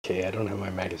Okay, I don't have my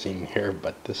magazine here,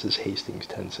 but this is Hastings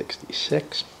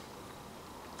 1066.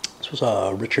 This was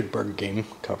a Richard Berg game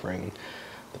covering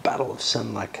the Battle of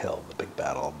Senlac Hill, the big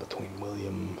battle between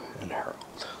William and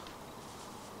Harold.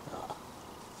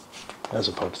 As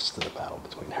opposed to the battle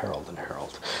between Harold and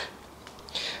Harold.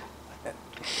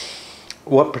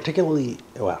 What particularly,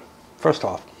 well, first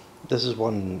off, this is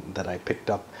one that I picked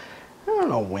up, I don't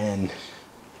know when.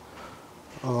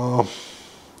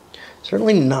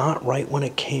 Certainly not right when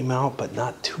it came out, but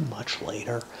not too much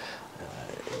later.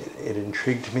 It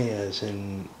intrigued me as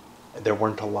in there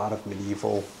weren't a lot of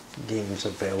medieval games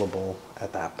available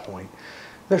at that point.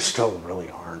 There still really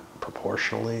aren't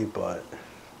proportionally, but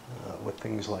with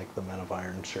things like the Men of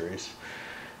Iron series,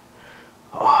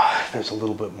 there's a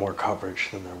little bit more coverage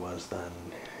than there was then.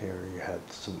 Here you had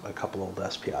a couple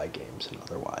old SPI games, and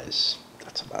otherwise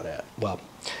that's about it. Well,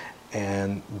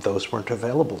 and those weren't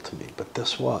available to me, but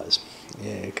this was.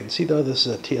 Yeah, you can see though this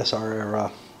is a TSR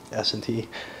era S&T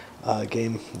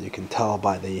game. You can tell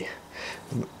by the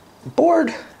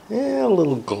board, a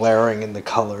little glaring in the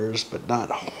colors, but not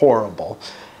horrible.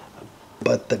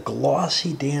 But the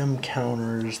glossy damn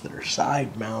counters that are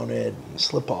side mounted and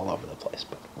slip all over the place,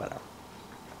 but whatever.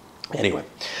 Anyway,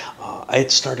 I had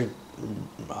started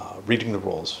reading the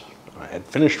rules. I had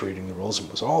finished reading the rules and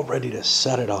was all ready to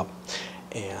set it up,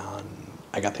 and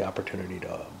I got the opportunity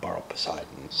to borrow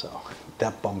Poseidon, so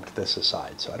that bumped this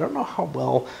aside. So I don't know how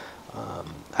well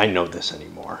I know this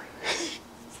anymore,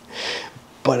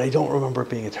 but I don't remember it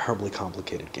being a terribly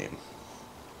complicated game.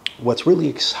 What's really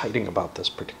exciting about this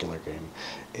particular game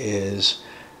is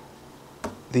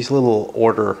these little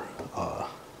order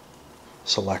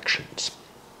selections.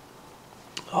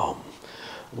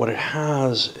 What it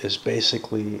has is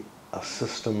basically a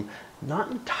system not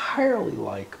entirely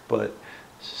like, but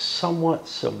somewhat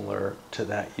similar to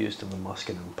that used in the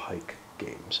musket and pike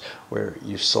games, where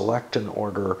you select an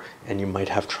order and you might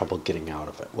have trouble getting out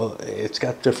of it. Well, it's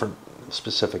got different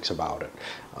specifics about it,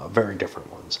 very different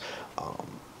ones.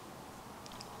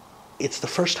 It's the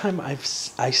first time I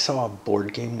saw a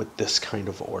board game with this kind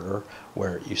of order,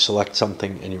 where you select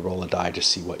something and you roll a die to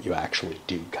see what you actually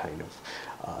do, kind of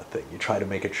thing. You try to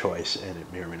make a choice and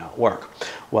it may or may not work.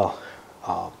 Well,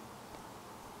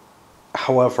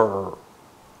 however,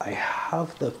 I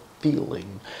have the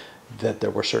feeling that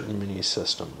there were certain mini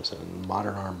systems, and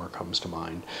Modern Armor comes to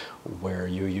mind, where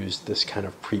you use this kind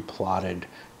of pre-plotted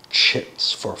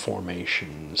chits for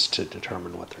formations to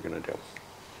determine what they're going to do.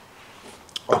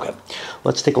 Okay,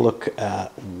 let's take a look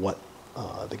at what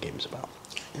the game's about.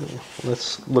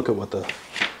 Let's look at what the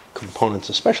components,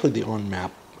 especially the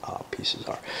on-map pieces,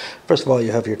 are. First of all,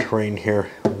 you have your terrain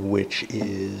here, which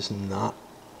is not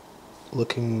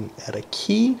looking at a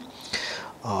key,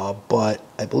 but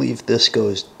I believe this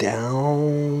goes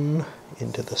down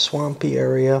into the swampy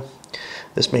area.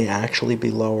 This may actually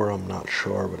be lower, I'm not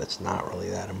sure, but it's not really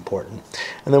that important.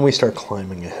 And then we start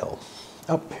climbing a hill.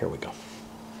 Oh, here we go.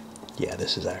 Yeah,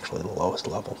 this is actually the lowest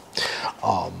level.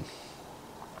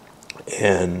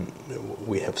 And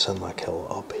we have Senlac Hill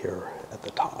up here at the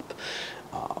top.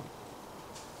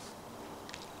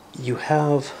 You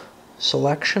have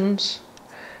selections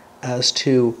as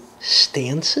to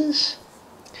stances,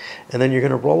 and then you're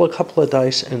going to roll a couple of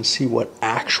dice and see what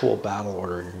actual battle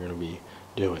order you're going to be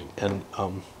doing. And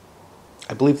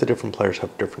I believe the different players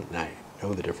have different, I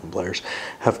know the different players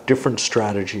have different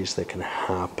strategies that can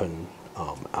happen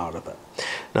out of it.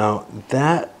 Now,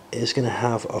 that is going to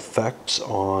have effects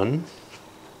on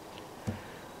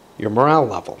your morale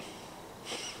level.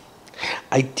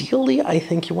 Ideally, I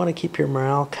think you want to keep your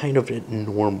morale kind of at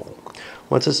normal.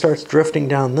 Once it starts drifting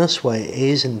down this way,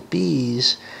 A's and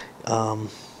B's,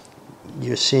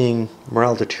 you're seeing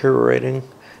morale deteriorating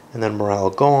and then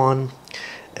morale gone.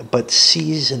 But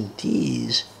C's and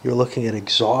D's, you're looking at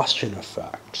exhaustion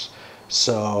effects.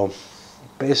 So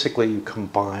basically you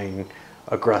combine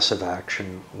aggressive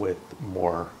action with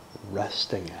more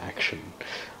resting action,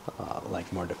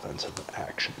 like more defensive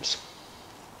actions.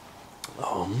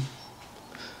 Oh,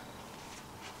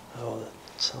 that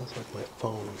sounds like my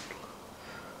phone.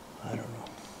 I don't know.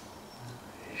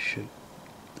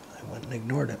 I went and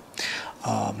ignored it.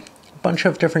 A bunch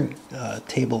of different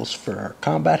tables for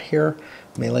combat here.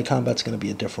 Melee combat's going to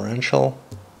be a differential.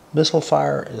 Missile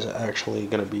fire is actually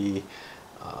going to be,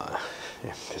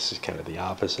 this is kind of the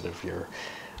opposite of your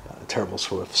Terrible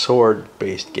Swift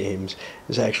Sword-based games,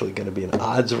 is actually going to be an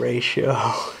odds ratio.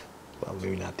 Well,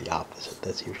 maybe not the opposite.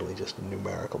 That's usually just a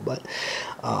numerical, but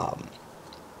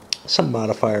some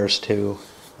modifiers to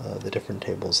the different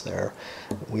tables there.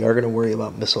 We are going to worry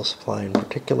about missile supply in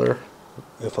particular.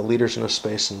 If a leader's in a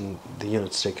space and the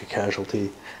units take a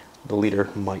casualty, the leader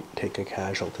might take a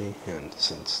casualty, and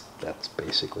since that's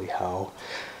basically how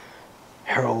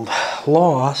Harold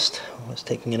lost, was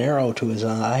taking an arrow to his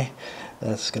eye,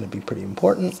 that's going to be pretty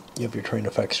important. You have your train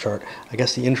effects chart. I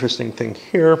guess the interesting thing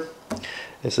here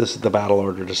is this is the battle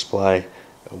order display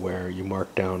where you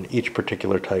mark down each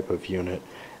particular type of unit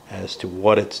as to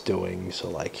what it's doing. So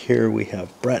like here we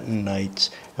have Breton Knights,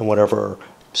 and whatever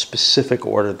specific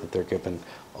order that they're given,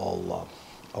 I'll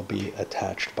be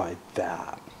attached by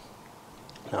that.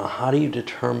 Now, how do you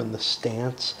determine the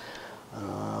stance?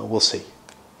 We'll see.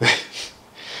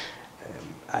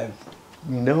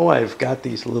 I've got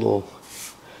these little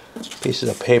pieces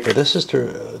of paper. This is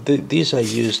these I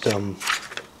used in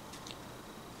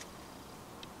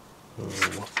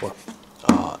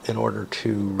order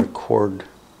to record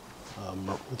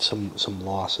some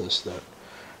losses that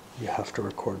you have to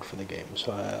record for the game.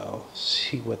 So I'll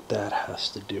see what that has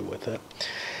to do with it.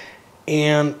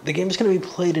 And the game is going to be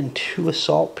played in 2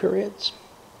 assault periods,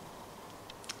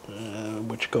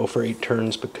 which go for 8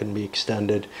 turns but can be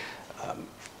extended.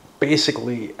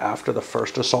 Basically, after the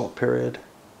first assault period,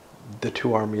 the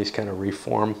 2 armies kind of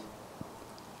reform,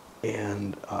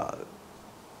 and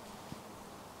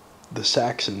the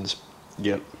Saxons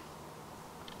get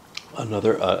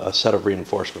a set of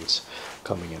reinforcements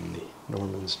coming in. The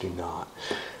Normans do not.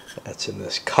 That's in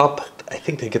this cup. I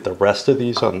think they get the rest of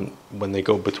these on when they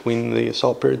go between the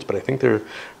assault periods, but I think there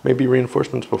may be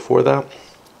reinforcements before that.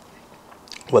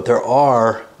 What there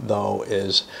are, though,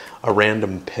 is a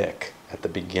random pick at the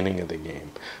beginning of the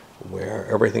game, where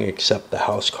everything except the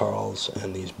housecarls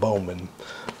and these bowmen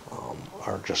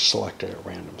are just selected at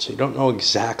random. So you don't know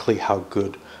exactly how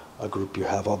good a group you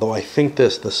have, although I think the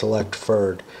select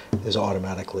third is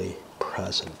automatically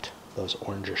present, those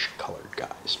orangish colored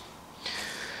guys.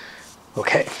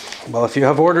 Okay, well, if you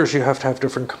have orders, you have to have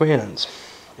different commands,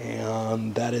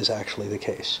 and that is actually the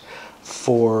case.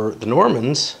 For the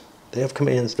Normans, they have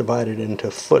commands divided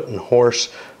into foot and horse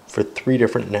for 3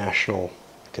 different national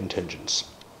contingents.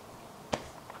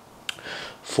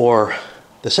 For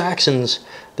the Saxons,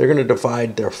 they're going to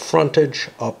divide their frontage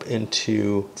up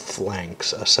into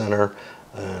flanks, a center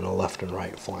and a left and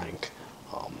right flank,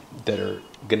 that are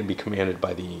going to be commanded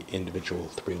by the individual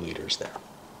 3 leaders there.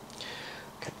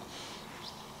 Okay.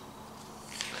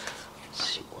 Let's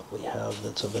see what we have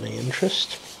that's of any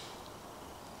interest.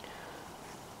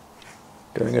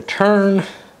 During a turn,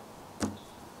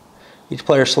 each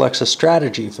player selects a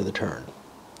strategy for the turn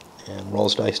and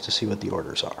rolls dice to see what the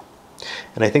orders are.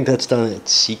 And I think that's done in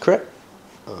secret.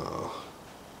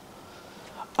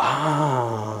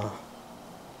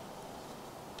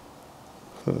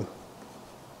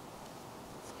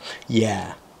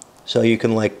 Yeah. So you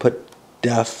can like put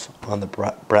death on the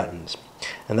Bretons.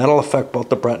 And that'll affect both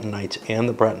the Breton Knights and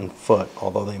the Breton foot,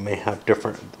 although they may have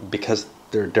different, because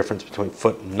there's a difference between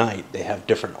foot and knight, they have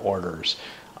different orders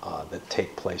that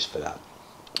take place for that.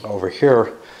 Over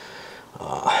here,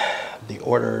 the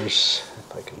orders,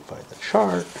 if I can find the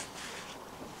chart,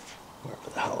 wherever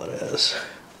the hell it is.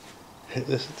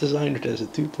 This is designed as a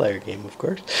 2-player game, of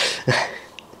course.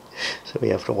 So we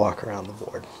have to walk around the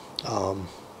board.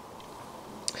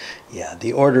 Yeah,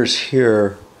 the orders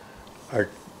here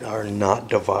are not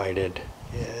divided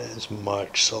as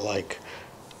much. So like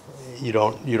you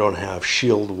don't have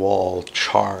shield wall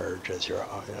charge as your,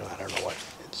 I don't know what,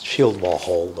 it's shield wall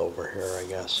hold over here, I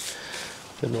guess.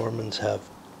 The Normans have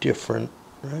different,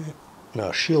 right?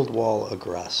 No, shield wall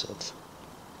aggressive.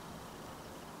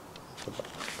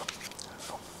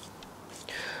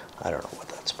 I don't know what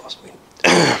that's supposed to mean.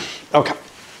 Okay.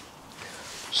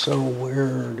 So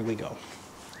where do we go?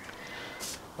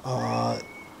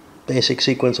 Basic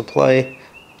sequence of play.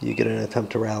 You get an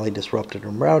attempt to rally disrupted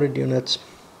and routed units.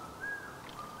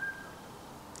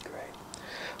 Great.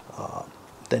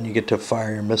 Then you get to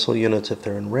fire your missile units if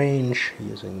they're in range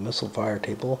using the missile fire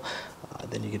table.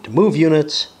 Then you get to move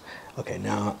units. Okay,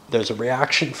 now there's a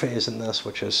reaction phase in this,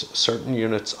 which is certain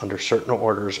units under certain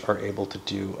orders are able to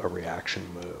do a reaction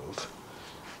move.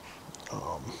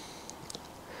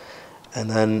 And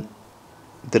then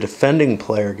the defending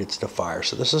player gets to fire.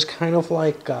 So this is kind of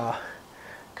like the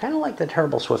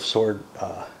Terrible Swift Sword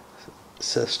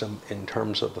system in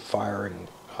terms of the firing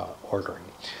ordering,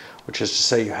 which is to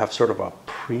say you have sort of a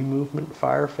pre-movement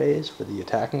fire phase for the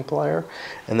attacking player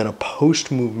and then a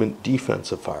post-movement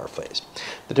defensive fire phase.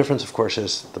 The difference, of course,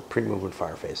 is the pre-movement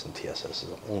fire phase in TSS is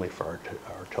only for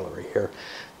artillery. Here,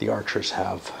 the archers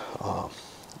have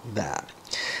that.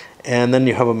 And then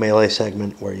you have a melee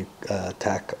segment where you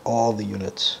attack all the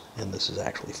units, and this is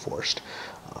actually forced,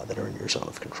 that are in your zone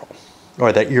of control,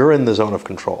 or that you're in the zone of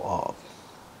control of.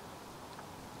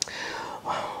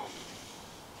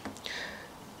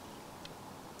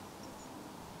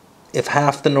 if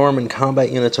half the Norman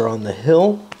combat units are on the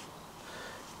hill,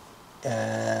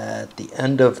 at the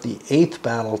end of the 8th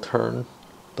battle turn,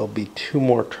 there'll be 2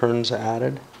 more turns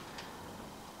added.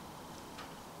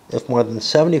 If more than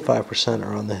 75%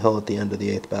 are on the hill at the end of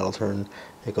the 8th battle turn,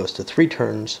 it goes to 3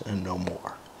 turns and no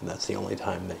more. And that's the only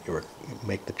time that you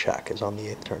make the check, is on the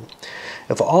 8th turn.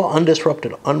 If all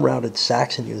undisrupted, unrouted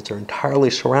Saxon units are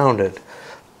entirely surrounded,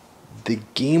 the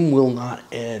game will not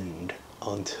end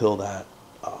until that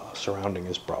surrounding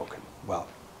is broken. Well,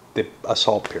 the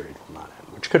assault period will not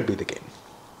end, which could be the game.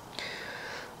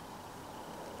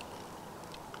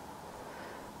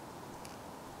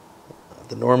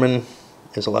 The Norman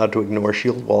is allowed to ignore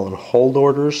shield wall and hold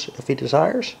orders if he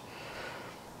desires.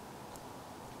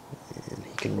 And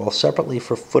he can roll separately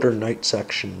for foot or knight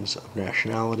sections of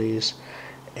nationalities.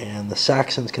 And the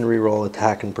Saxons can reroll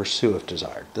attack and pursue if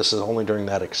desired. This is only during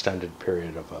that extended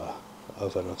period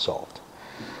of an assault.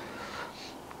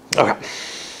 Okay.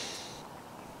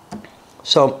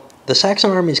 So the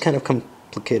Saxon army is kind of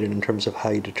complicated in terms of how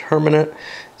you determine it.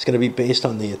 It's going to be based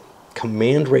on the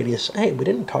command radius. Hey, we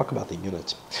didn't talk about the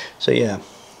units. So yeah,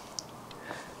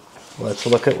 let's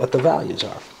look at what the values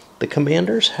are. The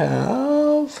commanders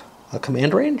have a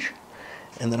command range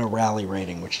and then a rally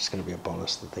rating, which is going to be a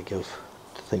bonus that they give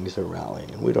to things they're rallying.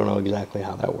 And we don't know exactly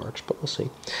how that works, but we'll see.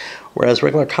 Whereas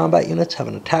regular combat units have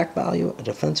an attack value, a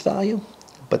defense value,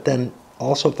 but then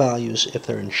also values if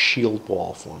they're in shield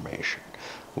wall formation,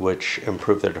 which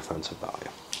improve their defensive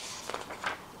value.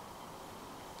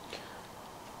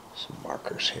 Some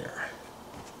markers here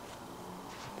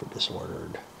for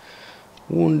disordered,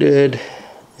 wounded,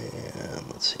 and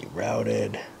let's see,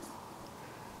 routed,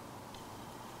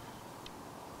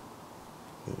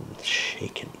 and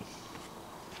shaken.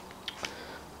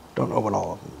 Don't know what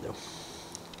all of them do.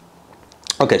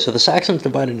 Okay, so the Saxons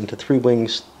divided into 3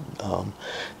 wings.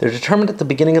 They're determined at the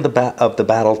beginning of the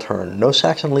battle turn. No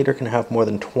Saxon leader can have more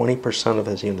than 20% of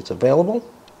his units available.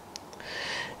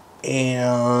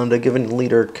 And a given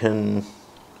leader can,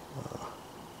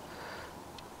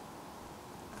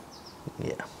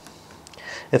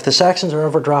 If the Saxons are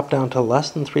ever dropped down to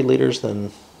less than 3 leaders,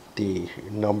 then the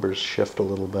numbers shift a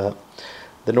little bit.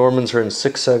 The Normans are in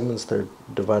 6 segments. They're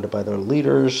divided by their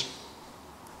leaders.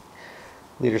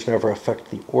 Leaders never affect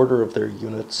the order of their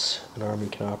units. An army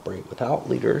can operate without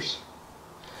leaders.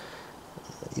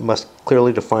 You must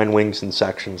clearly define wings and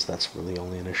sections. That's really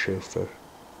only an issue for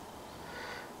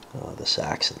the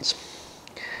Saxons.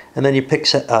 And then you pick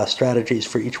strategies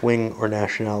for each wing or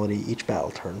nationality each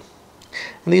battle turn.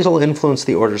 And these will influence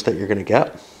the orders that you're going to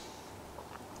get.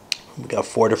 We've got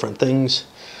 4 different things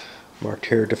marked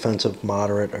here: defensive,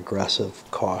 moderate, aggressive,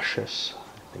 cautious.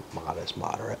 I think mod is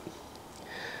moderate.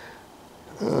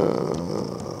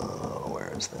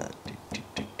 Where is that?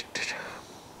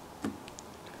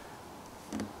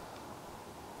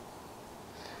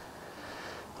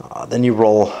 Then you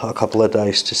roll a couple of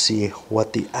dice to see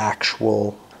what the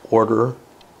actual order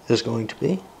is going to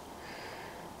be.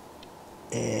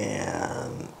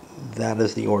 And that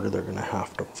is the order they're going to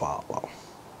have to follow.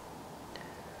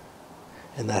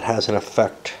 And that has an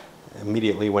effect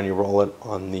immediately when you roll it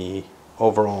on the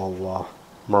overall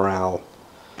morale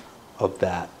of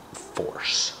that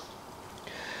force.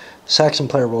 The Saxon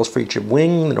player rolls for each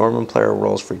wing, the Norman player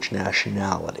rolls for each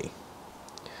nationality.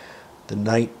 The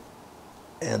knight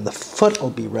and the foot will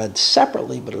be read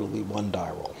separately, but it'll be 1 die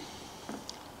roll.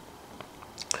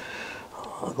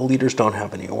 The leaders don't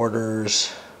have any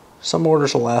orders. Some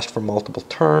orders will last for multiple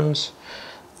turns.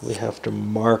 We have to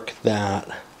mark that,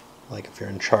 like if you're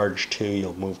in charge 2,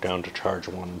 you'll move down to charge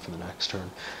 1 for the next turn,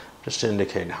 just to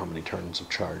indicate how many turns of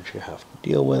charge you have to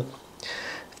deal with.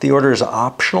 If the order is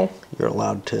optional, you're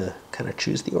allowed to kind of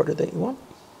choose the order that you want.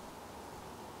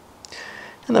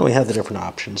 And then we have the different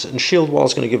options. And shield wall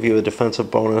is going to give you a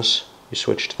defensive bonus. You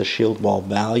switch to the shield wall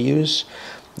values.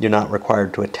 You're not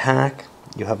required to attack.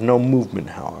 You have no movement,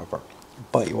 however.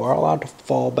 But you are allowed to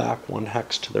fall back 1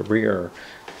 hex to the rear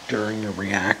during a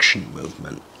reaction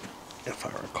movement, if I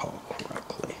recall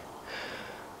correctly.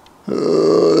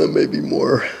 That may be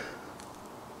more.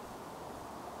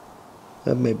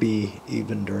 That may be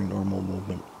even during normal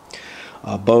movement.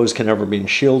 Bows can never be in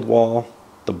shield wall.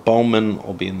 The bowman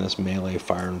will be in this melee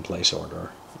fire in place order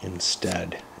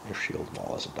instead if shield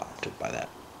wall is adopted by that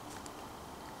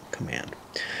command.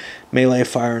 Melee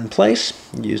fire in place.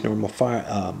 You use normal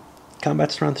fire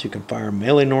combat strength. You can fire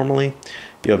melee normally.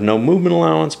 You have no movement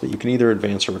allowance, but you can either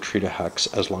advance or retreat a hex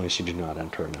as long as you do not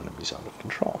enter an enemy zone of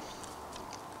control.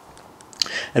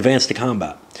 Advance to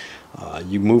combat.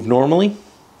 You move normally,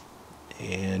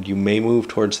 and you may move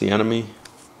towards the enemy.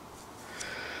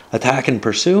 Attack and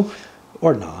pursue.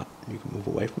 or not. You can move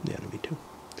away from the enemy too.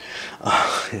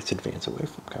 It's advance away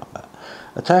from combat.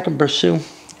 Attack and pursue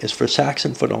is for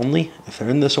Saxon foot only. If they're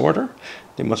in this order,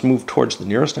 they must move towards the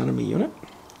nearest enemy unit.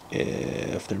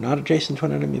 If they're not adjacent to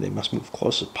an enemy, they must move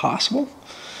close as possible.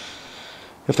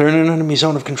 If they're in an enemy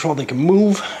zone of control, they can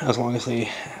move as long as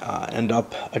they end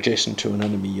up adjacent to an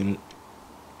enemy unit.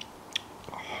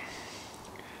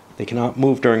 They cannot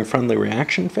move during friendly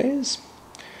reaction phase.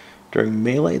 During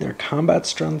melee, their combat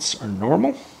strengths are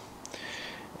normal.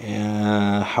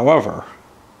 However,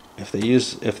 if they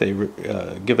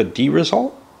give a D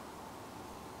result,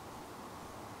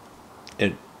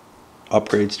 it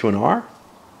upgrades to an R.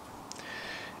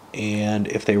 And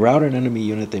if they rout an enemy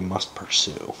unit, they must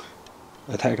pursue.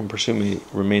 Attack and pursue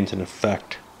remains in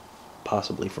effect,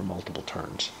 possibly for multiple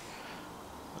turns.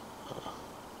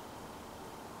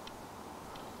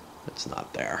 It's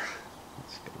not there.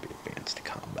 It's going to be advanced to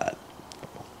combat.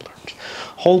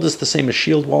 Hold is the same as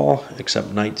shield wall, except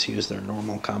knights use their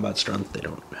normal combat strength. They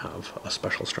don't have a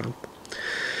special strength.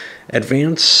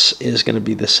 Advance is going to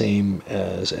be the same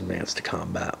as advance to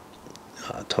combat.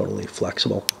 Totally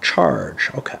flexible. Charge.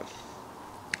 Okay.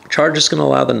 Charge is going to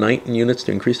allow the knight and units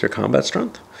to increase their combat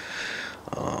strength.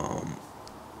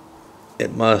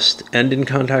 It must end in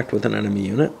contact with an enemy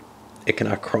unit. It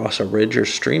cannot cross a ridge or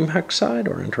stream hex side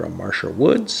or enter a marsh or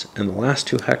woods, and the last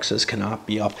two hexes cannot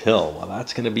be uphill. Well,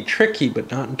 that's going to be tricky, but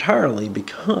not entirely,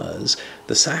 because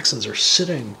the Saxons are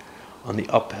sitting on the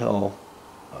uphill,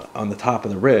 on the top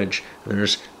of the ridge,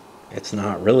 and it's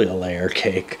not really a layer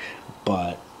cake,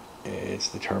 but it's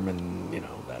determined,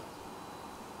 that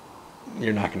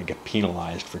you're not going to get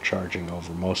penalized for charging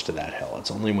over most of that hill.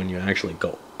 It's only when you actually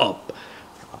go up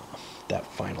that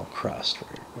final crest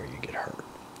where you get hurt.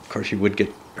 Of course, you would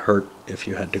get hurt if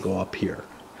you had to go up here,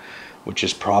 which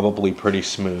is probably pretty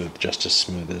smooth, just as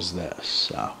smooth as this.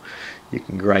 So you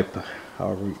can gripe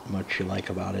however much you like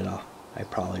about it. I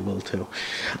probably will too.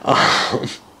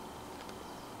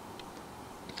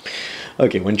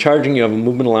 Okay, when charging, you have a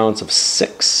movement allowance of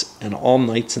 6, and all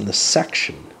knights in the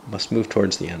section must move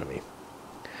towards the enemy,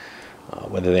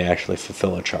 whether they actually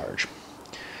fulfill a charge.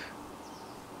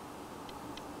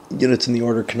 Units in the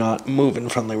order cannot move in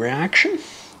friendly reaction.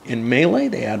 In melee,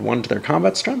 they add 1 to their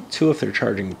combat strength, 2 if they're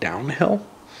charging downhill.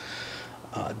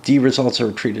 D results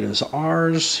are treated as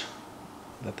Rs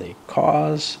that they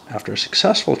cause. After a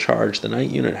successful charge, the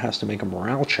knight unit has to make a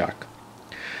morale check,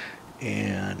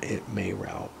 and it may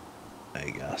rout, I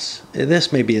guess.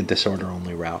 This may be a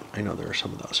disorder-only rout. I know there are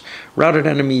some of those. Routed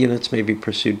enemy units may be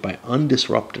pursued by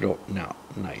undisrupted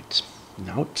knights.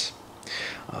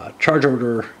 Charge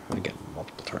order, again,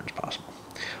 multiple turns possible.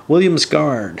 William's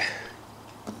Guard.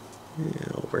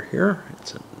 Over here,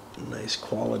 it's a nice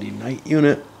quality knight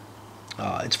unit.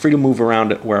 It's free to move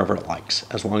around it wherever it likes,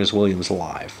 as long as William's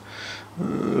alive.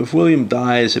 If William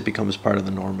dies, it becomes part of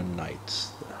the Norman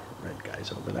Knights, the red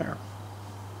guys over there.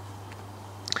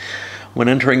 When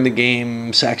entering the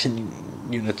game, Saxon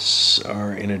units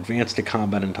are in advance to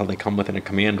combat until they come within a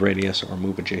command radius or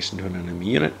move adjacent to an enemy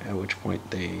unit, at which point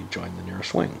they join the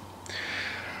nearest wing.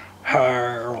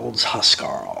 Harold's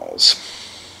Huskarls.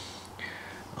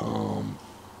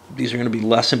 These are going to be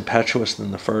less impetuous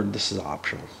than the Ferd. This is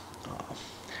optional.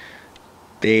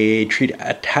 They treat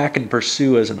attack and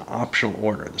pursue as an optional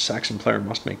order. The Saxon player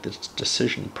must make this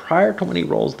decision prior to when he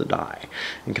rolls the die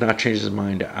and cannot change his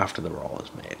mind after the roll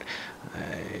is made.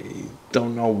 I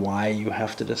don't know why you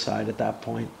have to decide at that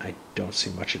point. I don't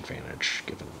see much advantage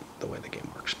given the way the game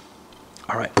works.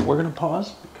 All right, we're going to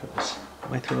pause because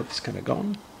my throat is kind of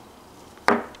going,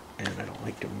 and I don't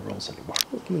like doing rolls anymore.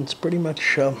 It's pretty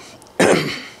much your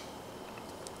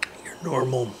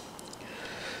normal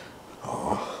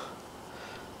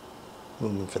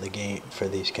movement for the game. For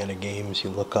these kind of games, you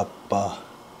look up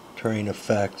terrain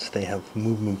effects. They have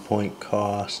movement point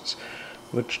costs,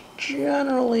 which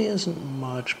generally isn't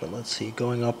much, but let's see.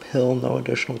 Going uphill, no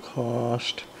additional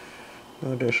cost.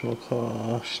 No additional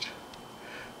cost.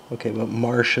 Okay, but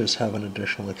marshes have an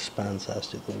additional expense, as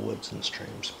do the woods and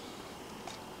streams.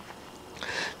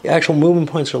 The actual movement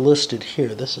points are listed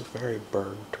here. This is very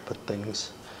bird to put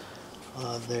things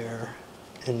there.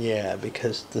 And yeah,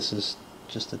 because this is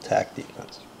just attack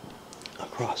defense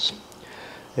across.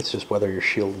 It's just whether you're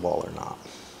shield wall or not.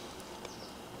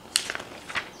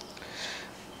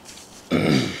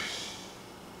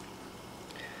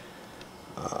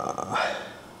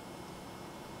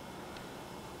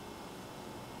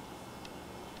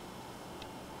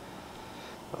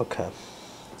 Okay.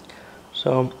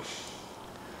 So,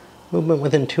 movement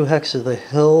within 2 hexes of the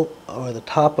hill or the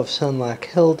top of Senlac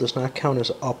Hill does not count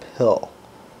as uphill.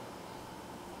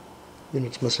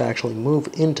 Units must actually move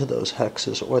into those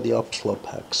hexes or the upslope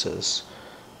hexes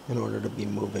in order to be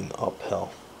moving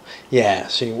uphill. Yeah,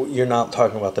 so you're not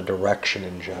talking about the direction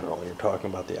in general. You're talking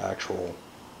about the actual...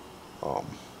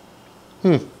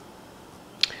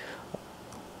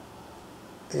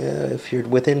 if you're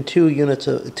within 2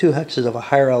 hexes of a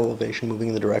higher elevation, moving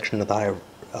in the direction of the higher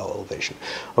elevation.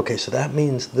 Okay, so that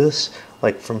means this,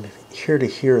 like from here to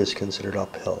here, is considered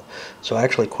uphill. So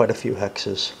actually quite a few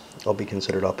hexes will be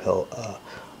considered uphill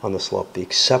on the slope. The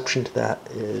exception to that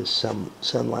is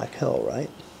Senlac Hill, right?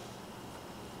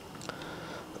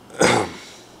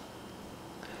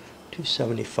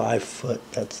 275 foot,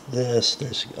 that's this.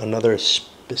 There's another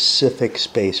specific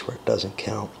space where it doesn't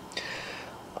count.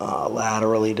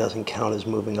 Laterally doesn't count as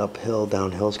moving uphill.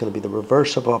 Downhill is going to be the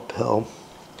reverse of uphill.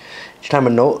 Each time a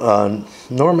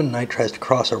Norman knight tries to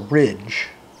cross a ridge,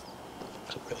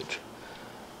 it's a ridge.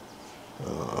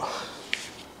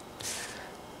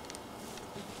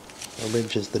 A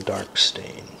ridge is the dark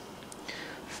stain.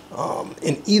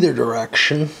 In either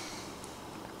direction,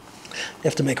 they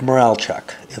have to make a morale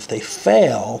check. If they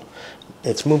fail,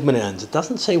 its movement ends. It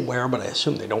doesn't say where, but I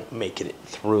assume they don't make it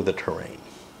through the terrain.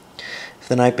 If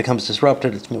the knight becomes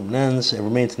disrupted, its movement ends. It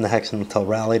remains in the hex until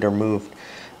rallied or moved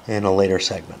in a later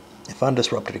segment. If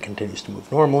undisrupted, it continues to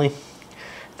move normally.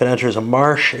 If it enters a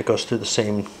marsh, it goes through the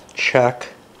same check.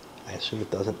 I assume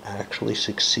it doesn't actually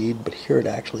succeed, but here it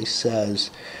actually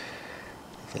says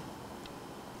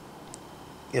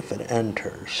if it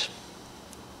enters.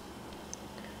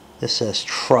 This says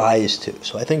tries to.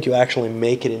 So I think you actually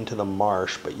make it into the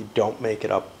marsh, but you don't make it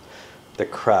up the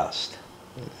crest.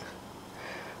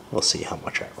 We'll see how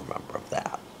much I remember of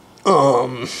that.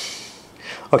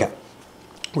 Okay.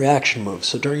 Reaction moves.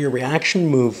 So during your reaction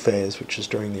move phase, which is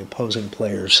during the opposing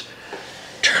player's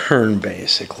turn,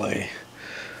 basically,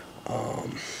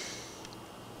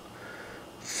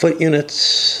 foot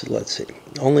units, let's see,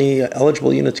 only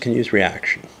eligible units can use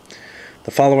reaction.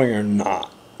 The following are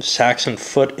not: Saxon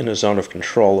foot in a zone of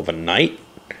control of a knight,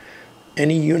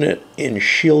 any unit in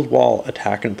shield wall,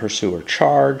 attack and pursue or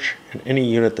charge, and any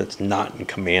unit that's not in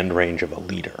command range of a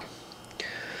leader.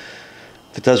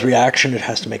 If it does reaction, it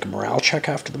has to make a morale check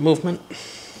after the movement.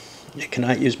 It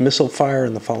cannot use missile fire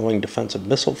in the following defensive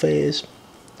missile phase,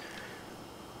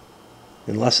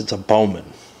 unless it's a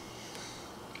bowman.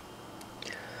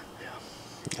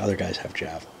 Yeah. Other guys have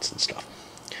javelins and stuff.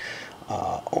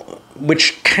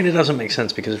 Which kind of doesn't make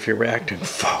sense, because if you're reacting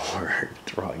forward,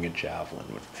 throwing a javelin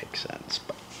would make sense,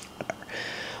 but whatever.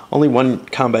 Only one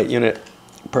combat unit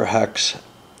per hex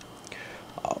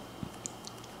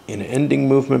in ending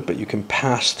movement, but you can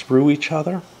pass through each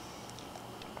other.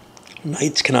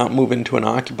 Knights cannot move into an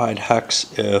occupied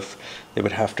hex if they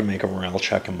would have to make a morale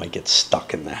check and might get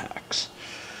stuck in the hex.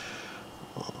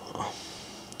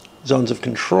 Zones of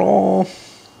control.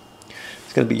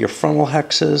 It's going to be your frontal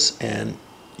hexes and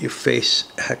your face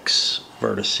hex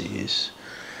vertices.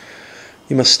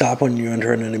 You must stop when you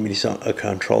enter an enemy zone, a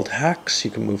controlled hex.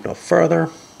 You can move no further.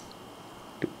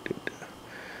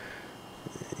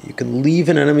 You can leave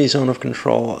an enemy zone of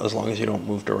control as long as you don't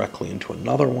move directly into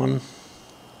another one.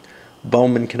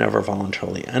 Bowmen can never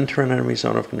voluntarily enter an enemy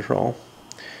zone of control.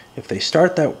 If they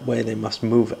start that way, they must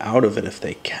move out of it if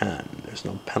they can. There's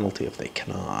no penalty if they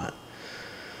cannot.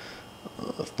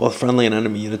 If both friendly and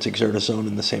enemy units exert a zone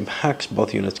in the same hex,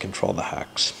 both units control the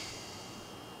hex.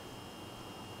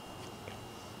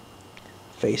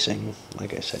 Facing,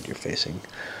 like I said, you're facing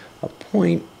a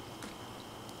point.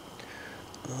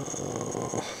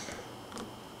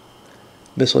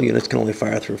 Missile units can only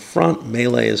fire through front.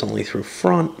 Melee is only through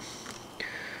front.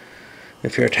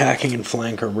 If you're attacking in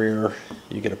flank or rear,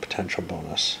 you get a potential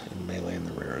bonus, and melee in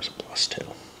the rear is a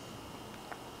 +2.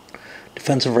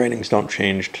 Defensive ratings don't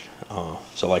change.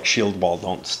 So like shield wall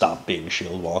don't stop being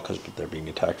shield wall because they're being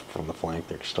attacked from the flank.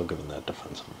 They're still given that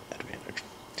defensive advantage.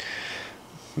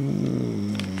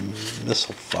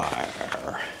 Missile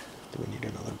fire. Do we need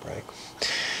another break?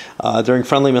 During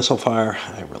friendly missile fire,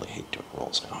 I really hate doing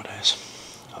rolls nowadays.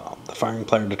 The firing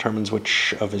player determines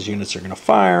which of his units are going to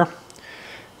fire.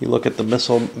 You look at the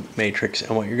missile matrix,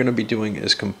 and what you're going to be doing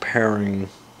is comparing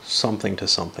something to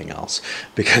something else,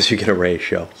 because you get a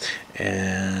ratio.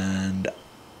 And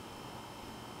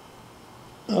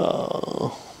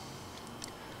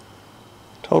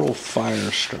total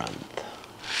fire strength.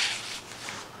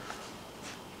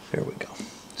 There we go.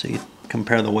 So you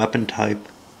compare the weapon type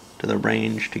to the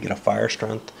range to get a fire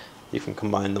strength. You can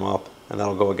combine them up, and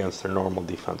that'll go against their normal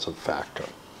defensive factor.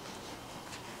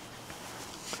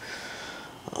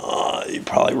 You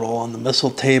probably roll on the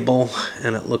missile table,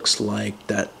 and it looks like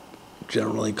that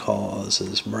generally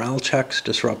causes morale checks,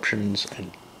 disruptions,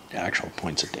 and actual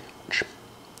points of damage.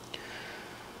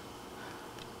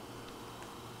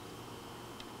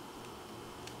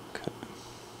 Okay.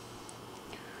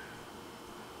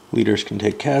 Leaders can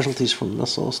take casualties from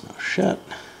missiles. No shit.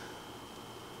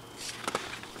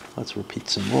 Let's repeat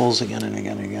some rules again and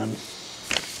again and again.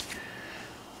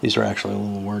 These are actually a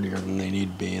little wordier than they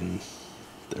need to be, and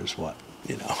there's what,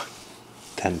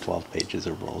 10, 12 pages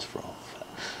of rules for all of that.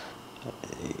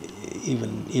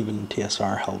 Even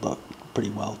TSR held up pretty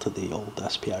well to the old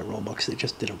SPI rulebooks. They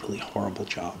just did a really horrible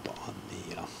job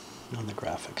on the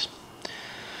graphics.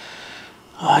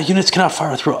 Units cannot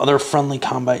fire through other friendly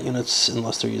combat units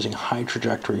unless they're using high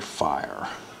trajectory fire,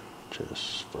 which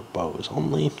is for bows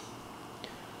only.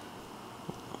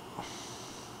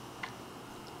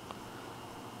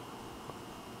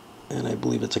 And I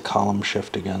believe it's a column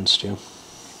shift against you.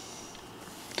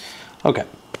 Okay.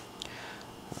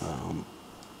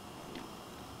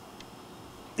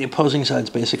 The opposing sides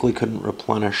basically couldn't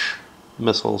replenish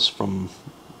missiles from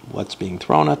what's being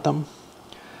thrown at them.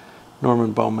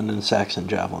 Norman Bowman and Saxon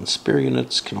Javelin spear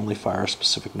units can only fire a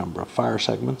specific number of fire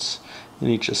segments in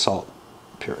each assault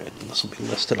period. And this will be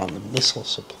listed on the missile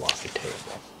supply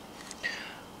table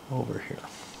over here.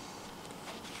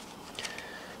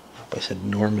 I said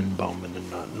Norman Bowman and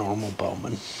not normal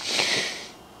Bowman.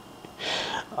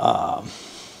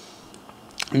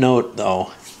 Note,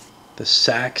 though, the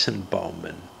Saxon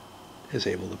Bowman is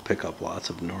able to pick up lots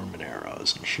of Norman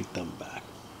arrows and shoot them back.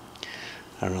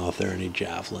 I don't know if there are any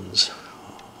javelins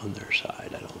on their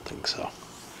side. I don't think so.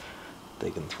 They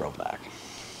can throw back.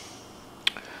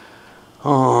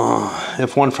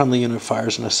 If one friendly unit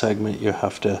fires in a segment,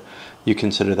 you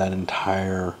consider that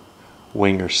entire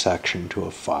wing or section to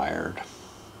have fired.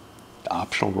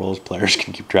 Optional rules, players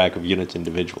can keep track of units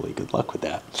individually. Good luck with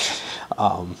that.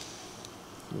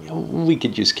 We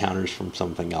could use counters from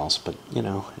something else, but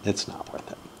it's not worth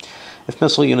it. If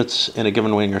missile units in a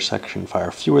given wing or section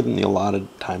fire fewer than the allotted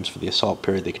times for the assault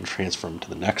period, they can transfer them to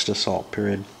the next assault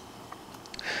period.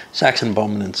 Saxon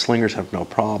Bowmen and slingers have no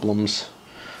problems.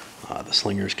 The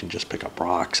slingers can just pick up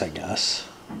rocks, I guess.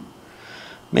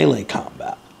 Melee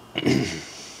combat.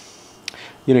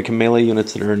 Unit can melee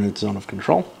units that are in its zone of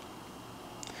control.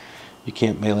 You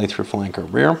can't melee through flank or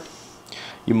rear.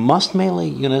 You must melee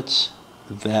units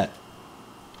that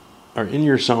are in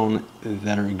your zone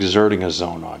that are exerting a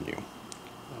zone on you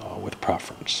with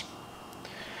preference.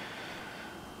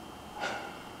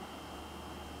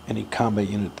 Any combat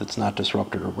unit that's not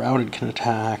disrupted or routed can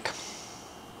attack.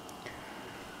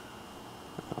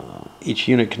 Each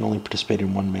unit can only participate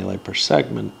in one melee per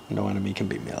segment. No enemy can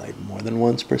be meleeed more than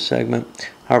once per segment.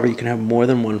 However, you can have more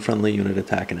than one friendly unit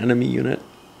attack an enemy unit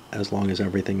as long as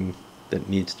everything that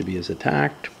needs to be is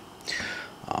attacked.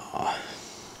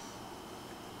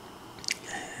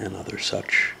 And other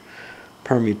such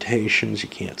permutations. You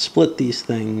can't split these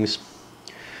things.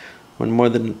 When more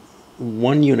than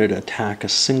one unit attack a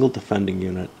single defending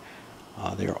unit,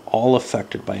 they are all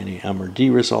affected by any M or D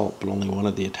result, but only one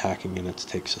of the attacking units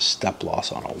takes a step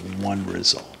loss on a 1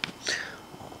 result.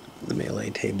 The melee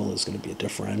table is going to be a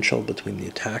differential between the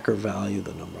attacker value,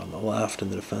 the number on the left, and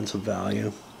the defensive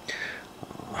value,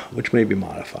 which may be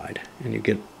modified. And you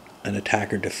get an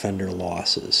attacker-defender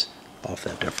losses off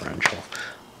that differential,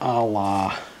 a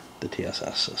la the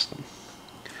TSS system.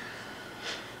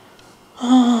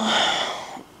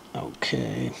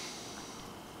 Okay.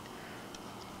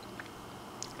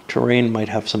 Terrain might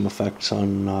have some effects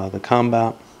on the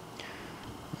combat.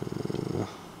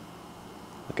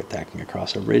 Like attacking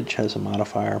across a ridge has a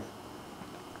modifier.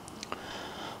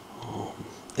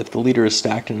 If the leader is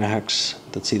stacked in a hex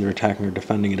that's either attacking or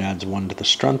defending, it adds 1 to the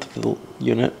strength of the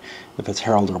unit. If it's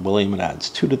Harold or William, it adds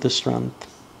 2 to the strength.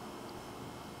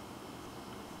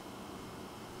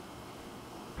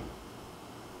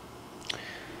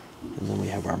 And then we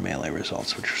have our melee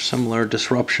results, which are similar.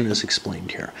 Disruption is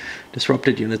explained here.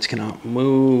 Disrupted units cannot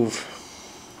move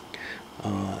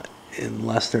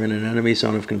unless they're in an enemy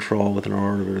zone of control with an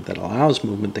order that allows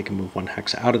movement. They can move 1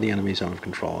 hex out of the enemy zone of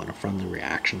control in a friendly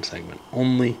reaction segment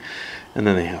only, and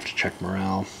then they have to check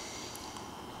morale.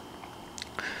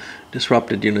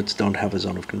 Disrupted units don't have a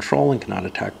zone of control and cannot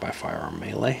attack by fire or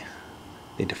melee.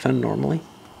 They defend normally.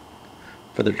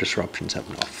 Further disruptions have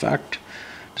no effect.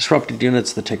 Disrupted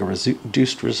units that take a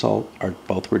reduced result are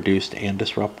both reduced and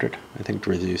disrupted. I think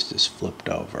reduced is flipped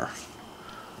over.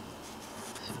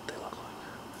 Let's see what they look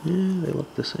like. Yeah, they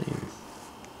look the same.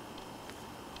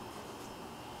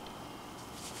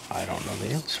 I don't know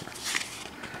the answer.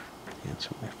 The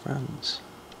answer, my friends.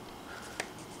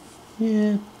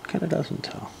 Yeah, kind of doesn't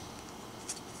tell.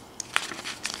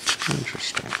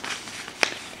 Interesting.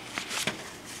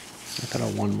 I thought a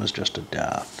 1 was just a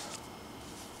death.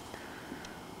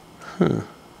 Huh.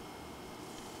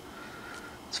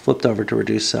 It's flipped over to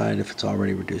reduced side. If it's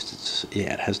already reduced,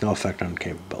 it has no effect on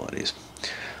capabilities.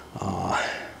 Okay.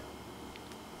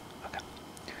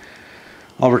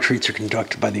 All retreats are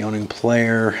conducted by the owning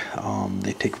player.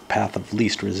 They take the path of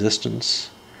least resistance.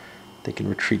 They can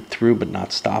retreat through but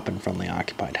not stop in friendly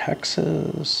occupied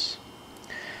hexes.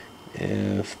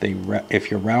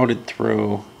 If you're routed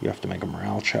through, you have to make a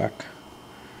morale check.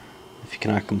 If you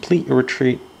cannot complete your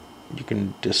retreat, you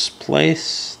can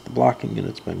displace the blocking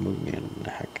units by moving in a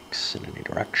hex in any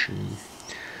direction.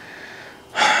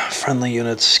 Friendly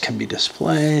units can be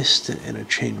displaced in a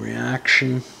chain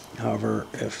reaction. However,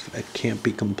 if it can't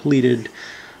be completed,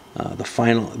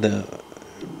 the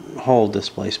whole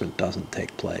displacement doesn't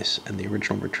take place, and the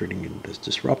original retreating unit is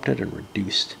disrupted and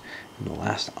reduced in the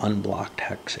last unblocked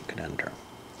hex it could enter.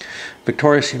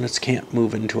 Victorious units can't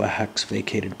move into a hex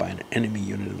vacated by an enemy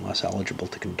unit unless eligible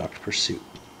to conduct pursuit.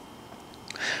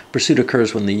 Pursuit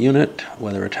occurs when the unit,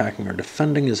 whether attacking or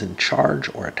defending, is in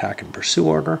charge or attack and pursue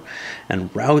order,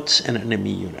 and routes an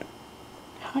enemy unit.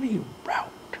 How do you route?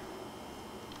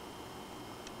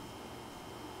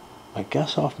 I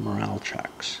guess off morale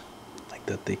checks, like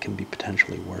that they can be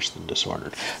potentially worse than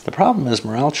disordered. The problem is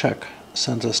morale check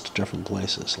sends us to different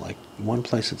places. Like one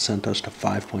place it sent us to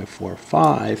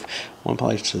 5.45, one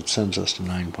place it sends us to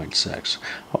 9.6.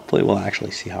 Hopefully we'll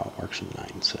actually see how it works in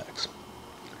 9.6.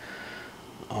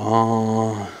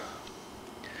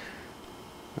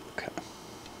 Okay.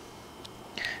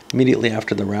 Immediately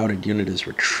after the routed unit is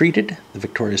retreated, the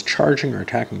victorious charging or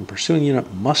attacking and pursuing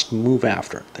unit must move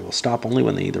after it. They will stop only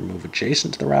when they either move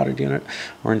adjacent to the routed unit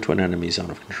or into an enemy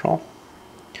zone of control.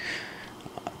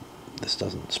 This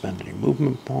doesn't spend any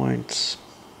movement points.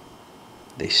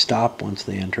 They stop once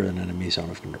they enter an enemy zone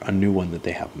of control, a new one that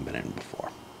they haven't been in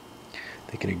before.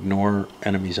 They can ignore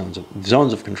enemy zones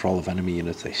of control of enemy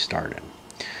units they start in.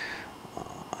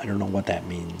 I don't know what that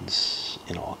means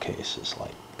in all cases.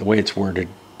 Like the way it's worded,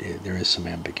 there is some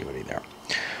ambiguity there.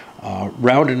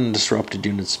 Routed and disrupted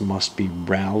units must be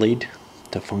rallied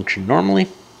to function normally.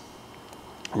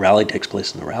 Rally takes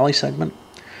place in the rally segment.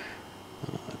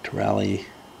 To rally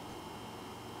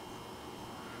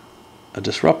a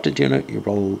disrupted unit, you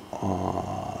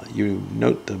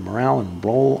note the morale and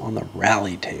roll on the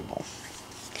rally table.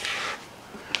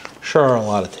 Sure are a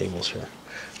lot of tables here.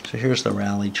 So here's the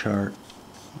rally chart.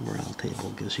 Morale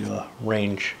table gives you a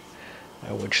range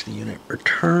at which the unit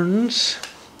returns.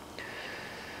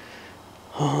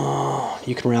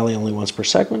 You can rally only once per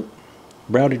segment.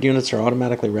 Routed units are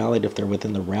automatically rallied if they're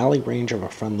within the rally range of a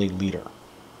friendly leader.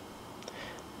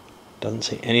 Doesn't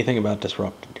say anything about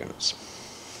disrupted units.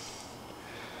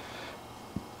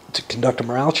 To conduct a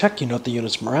morale check, you note the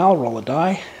unit's morale, roll a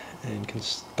die, and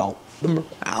consult the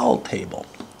morale table,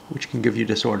 which can give you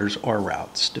disorders or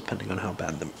routes, depending on how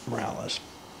bad the morale is.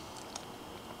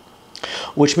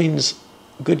 Which means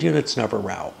good units never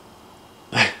route.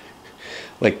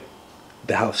 Like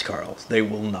the Housecarls, they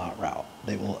will not route.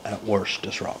 They will at worst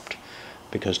disrupt,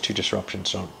 because 2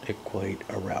 disruptions don't equate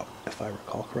a route, if I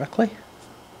recall correctly. It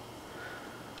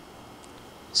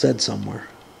said somewhere.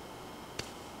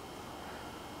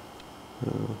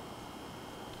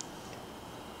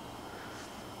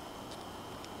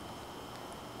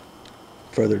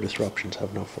 Further disruptions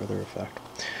have no further effect.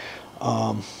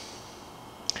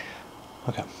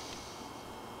 Okay.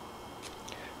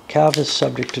 Cav is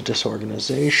subject to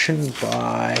disorganization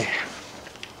by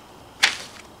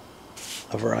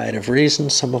a variety of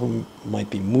reasons. Some of them might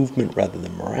be movement rather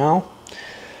than morale.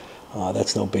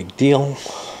 That's no big deal.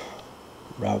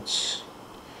 Routes.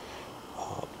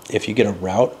 If you get a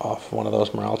route off one of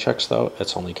those morale checks, though,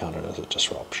 it's only counted as a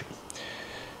disruption.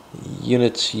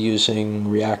 Units using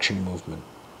reaction movement.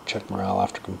 Check morale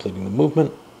after completing the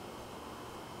movement.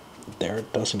 There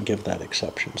it doesn't give that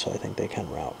exception, so I think they can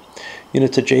route.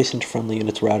 Units adjacent to friendly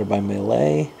units routed by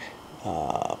melee,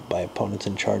 by opponents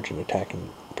in charge and attack and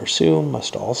pursue,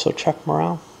 must also check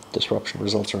morale. Disruption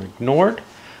results are ignored,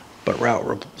 but route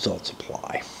results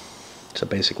apply. So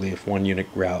basically, if one unit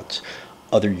routes,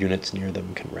 other units near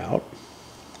them can route.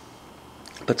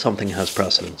 But something has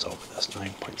precedence over this,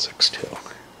 9.62.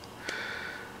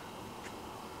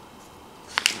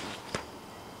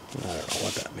 I don't know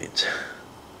what that means.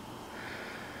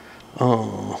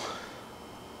 Oh,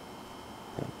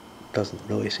 that doesn't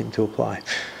really seem to apply.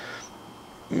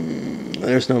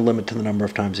 There's no limit to the number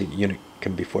of times a unit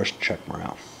can be forced to check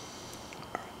morale.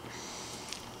 All right.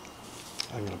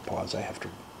 I'm going to pause. I have to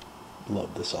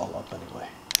load this all up anyway.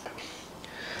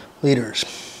 Leaders.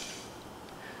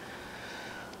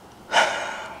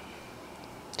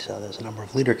 So there's a number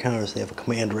of leader counters. They have a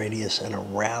command radius and a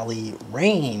rally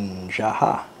range.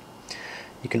 Aha.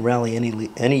 You can rally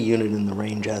any unit in the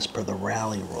range as per the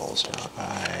rally rules. Now,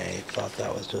 I thought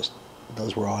that was just,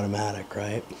 those were automatic,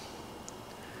 right?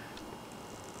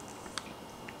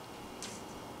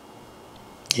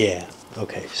 Yeah,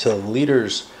 okay, so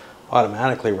leaders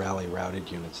automatically rally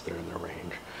routed units that are in their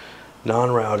range.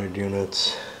 Non-routed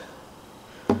units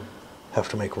have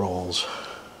to make rolls,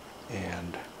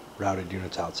 and routed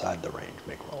units outside the range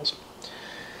make rolls.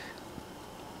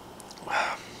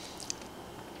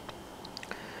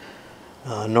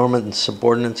 Norman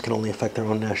subordinates can only affect their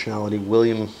own nationality.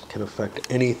 William can affect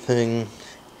anything.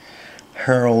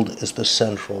 Harold is the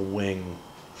central wing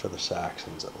for the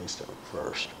Saxons, at least at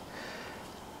first.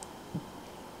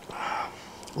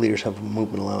 Leaders have a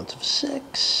movement allowance of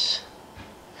 6.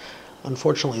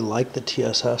 Unfortunately, like the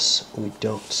TSS, we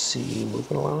don't see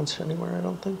movement allowance anywhere, I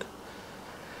don't think.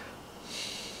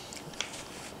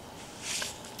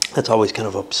 That's always kind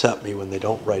of upset me when they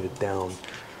don't write it down.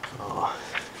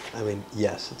 I mean,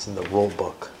 yes, it's in the rule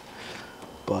book,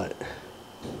 but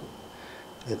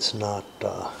it's not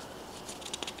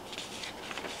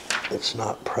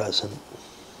present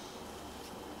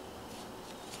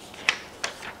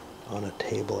on a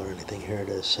table or anything. Here it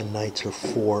is. And knights are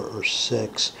 4 or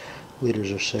 6.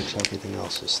 Leaders are 6. Everything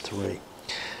else is 3.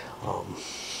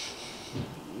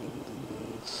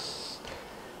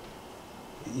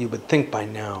 You would think by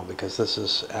now, because this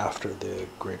is after the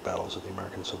great battles of the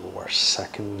American Civil War,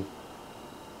 second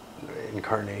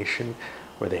incarnation,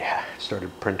 where they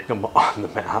started printing them on the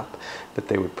map, that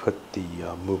they would put the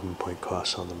movement point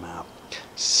costs on the map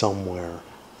somewhere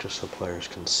just so players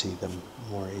can see them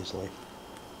more easily.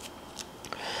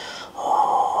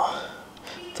 Oh,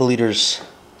 the leaders,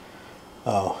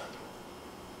 oh,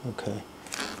 okay.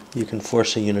 You can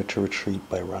force a unit to retreat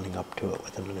by running up to it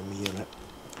with an enemy unit.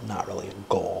 Not really a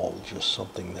goal, just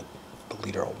something that the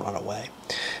leader will run away.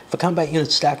 If a combat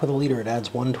unit stacked with a leader, it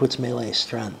adds 1 to its melee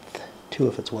strength, 2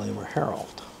 if it's William or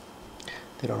Harold.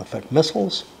 They don't affect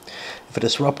missiles. If a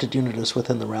disrupted unit is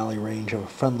within the rally range of a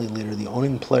friendly leader, the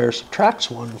owning player subtracts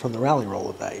 1 from the rally roll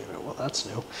of that unit. Well, that's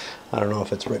new. I don't know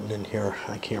if it's written in here.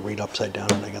 I can't read upside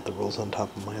down, and I got the rules on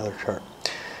top of my other chart.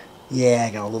 Yeah,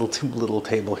 I got a little too little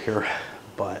table here,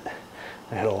 but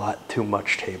I had a lot too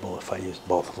much table if I used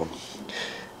both of them,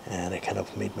 and it kind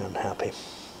of made me unhappy.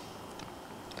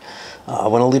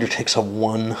 When a leader takes a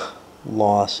 1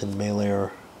 loss in melee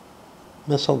or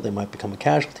missile, they might become a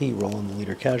casualty. You roll in the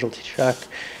leader casualty check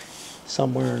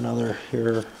somewhere or another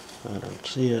here. I don't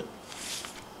see it.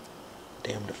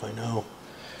 Damned if I know.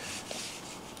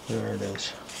 There it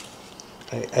is.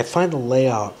 I find the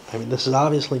layout, I mean, this is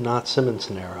obviously not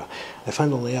Simonson era. I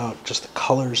find the layout, just the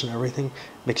colors and everything,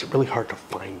 makes it really hard to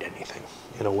find anything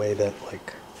in a way that,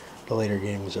 like, the later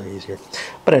games are easier.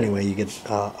 But anyway, you get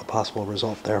a possible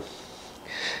result there.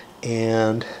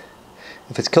 And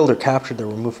if it's killed or captured, they're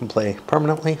removed from play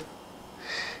permanently.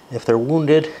 If they're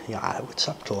wounded, yeah, it would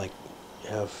suck to, like,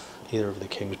 have either of the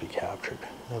kings be captured.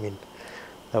 I mean,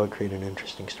 that would create an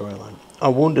interesting storyline. A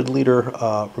wounded leader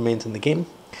remains in the game.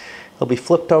 He'll be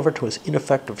flipped over to his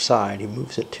ineffective side. He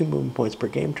moves at 2 movement points per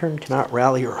game turn, cannot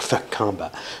rally or affect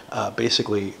combat.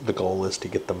 Basically, the goal is to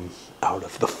get them out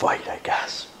of the fight, I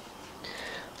guess.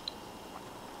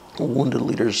 Wounded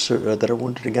leaders that are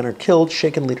wounded again are killed.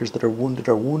 Shaken leaders that are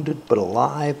wounded but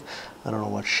alive. I don't know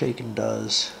what shaken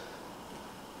does.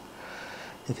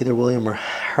 If either William or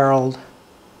Harold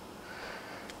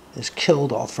is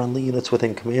killed, all friendly units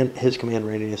within his command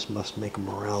radius must make a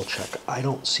morale check. I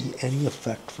don't see any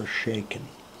effect for shaken.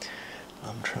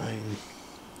 I'm trying.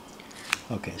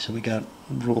 Okay, so we got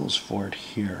rules for it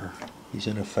here. He's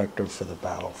ineffective for the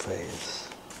battle phase.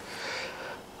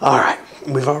 All right,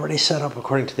 we've already set up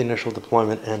according to the initial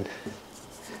deployment, and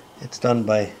it's done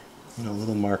by, you know,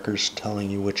 little markers telling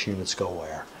you which units go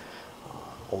where.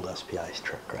 Old SPI's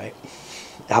trick, right?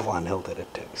 Avalon Hill did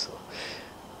it too, so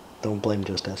don't blame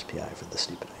just SPI for the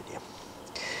stupid idea.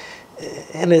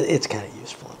 And it's kind of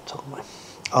useful in its own way.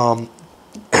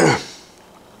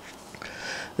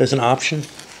 There's an option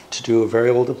to do a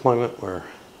variable deployment where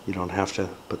you don't have to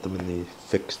put them in the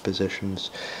fixed positions.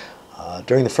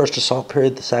 During the first assault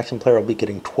period, the Saxon player will be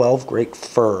getting 12 Great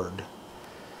Furred,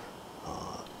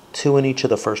 2 in each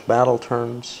of the first battle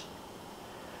turns,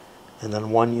 and then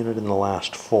 1 unit in the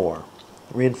last 4.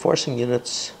 Reinforcing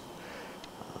units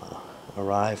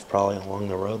arrive probably along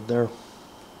the road there.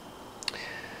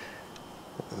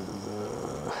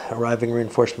 Arriving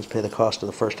reinforcements pay the cost of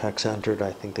the first hex entered.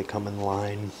 I think they come in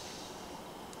line.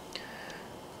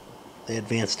 They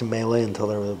advance to melee until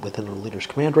they're within the leader's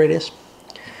command radius.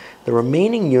 The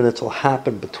remaining units will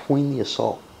happen between the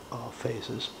assault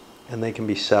phases, and they can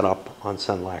be set up on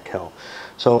Senlac Hill.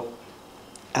 So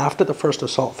After the first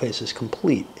assault phase is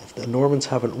complete, if the Normans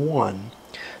haven't won,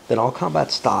 then all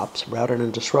combat stops, routed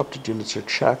and disrupted units are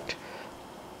checked,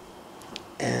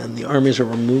 and the armies are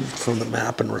removed from the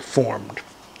map and reformed.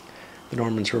 The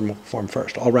Normans reform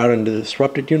first. All routed and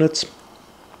disrupted units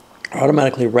are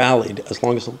automatically rallied as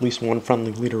long as at least one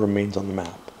friendly leader remains on the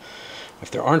map.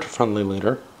 If there aren't a friendly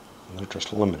leader, they're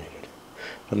just eliminated.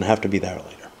 Doesn't have to be there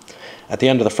later. At the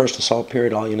end of the first assault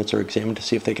period, all units are examined to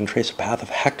see if they can trace a path of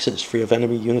hexes free of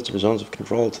enemy units or zones of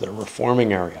control to their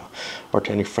reforming area, or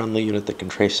to any friendly unit that can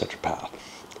trace such a path.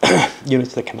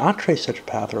 Units that cannot trace such a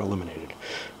path are eliminated.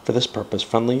 For this purpose,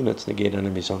 friendly units negate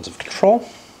enemy zones of control.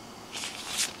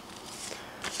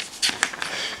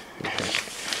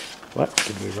 What?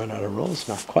 Did we run out of rules?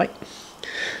 Not quite.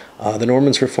 The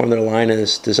Normans reform their line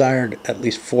as desired at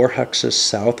least 4 hexes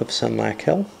south of Senlac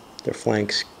Hill. Their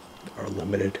flanks are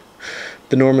limited.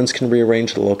 The Normans can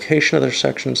rearrange the location of their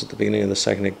sections at the beginning of the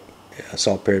second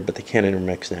assault period, but they can't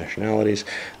intermix nationalities.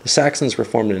 The Saxons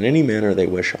reformed in any manner they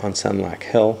wish on Senlac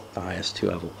Hill, the highest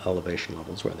 2 elevation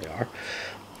levels where they are.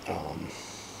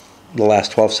 The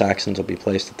last 12 Saxons will be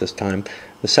placed at this time.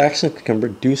 The Saxons can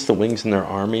reduce the wings in their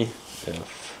army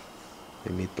if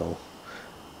they meet the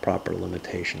proper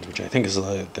limitations, which I think is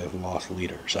they've lost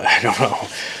leaders. I don't know.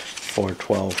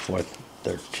 412,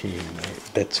 413.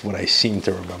 That's what I seem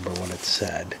to remember what it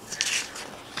said.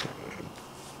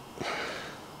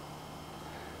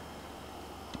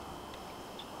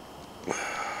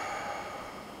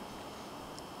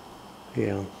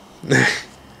 Yeah.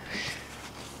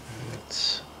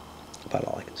 That's about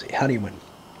all I can see. How do you win?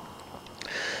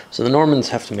 So the Normans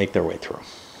have to make their way through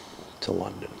to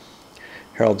London.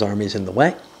 Harold's army is in the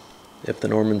way. If the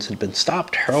Normans had been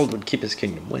stopped, Harold would keep his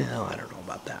kingdom. Well, I don't know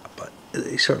about that, but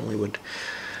he certainly would.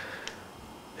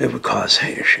 It would cause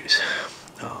issues.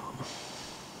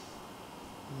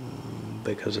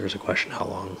 Because there's a question how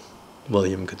long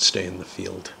William could stay in the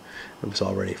field. It was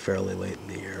already fairly late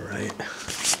in the year, right?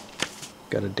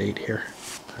 Got a date here.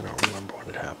 I don't remember when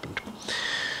it happened.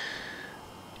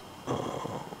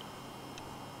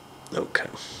 Okay.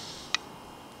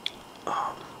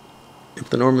 If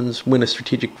the Normans win a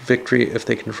strategic victory if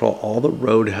they control all the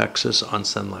road hexes on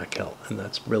Senlac Hill, and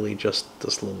that's really just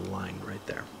this little line right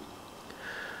there.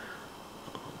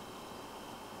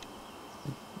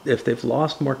 If they've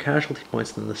lost more casualty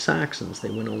points than the Saxons, they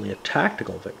win only a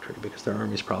tactical victory because their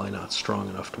army's probably not strong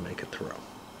enough to make it through.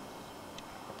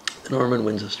 The Norman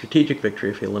wins a strategic victory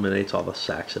if he eliminates all the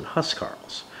Saxon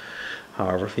huscarls.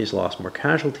 However, if he's lost more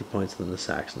casualty points than the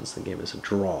Saxons, the game is a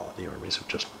draw. The armies have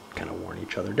just kind of worn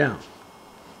each other down.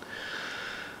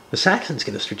 The Saxons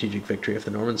get a strategic victory if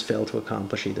the Normans fail to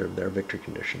accomplish either of their victory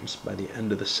conditions by the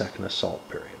end of the second assault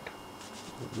period.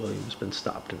 William's been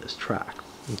stopped in his track.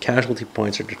 And casualty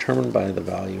points are determined by the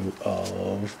value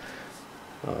of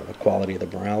the quality of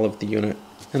the morale of the unit,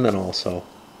 and then also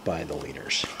by the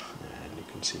leaders. And you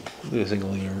can see losing a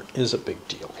leader is a big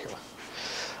deal here.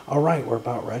 All right, we're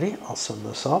about ready. I'll sum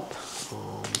this up,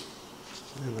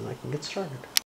 and then I can get started.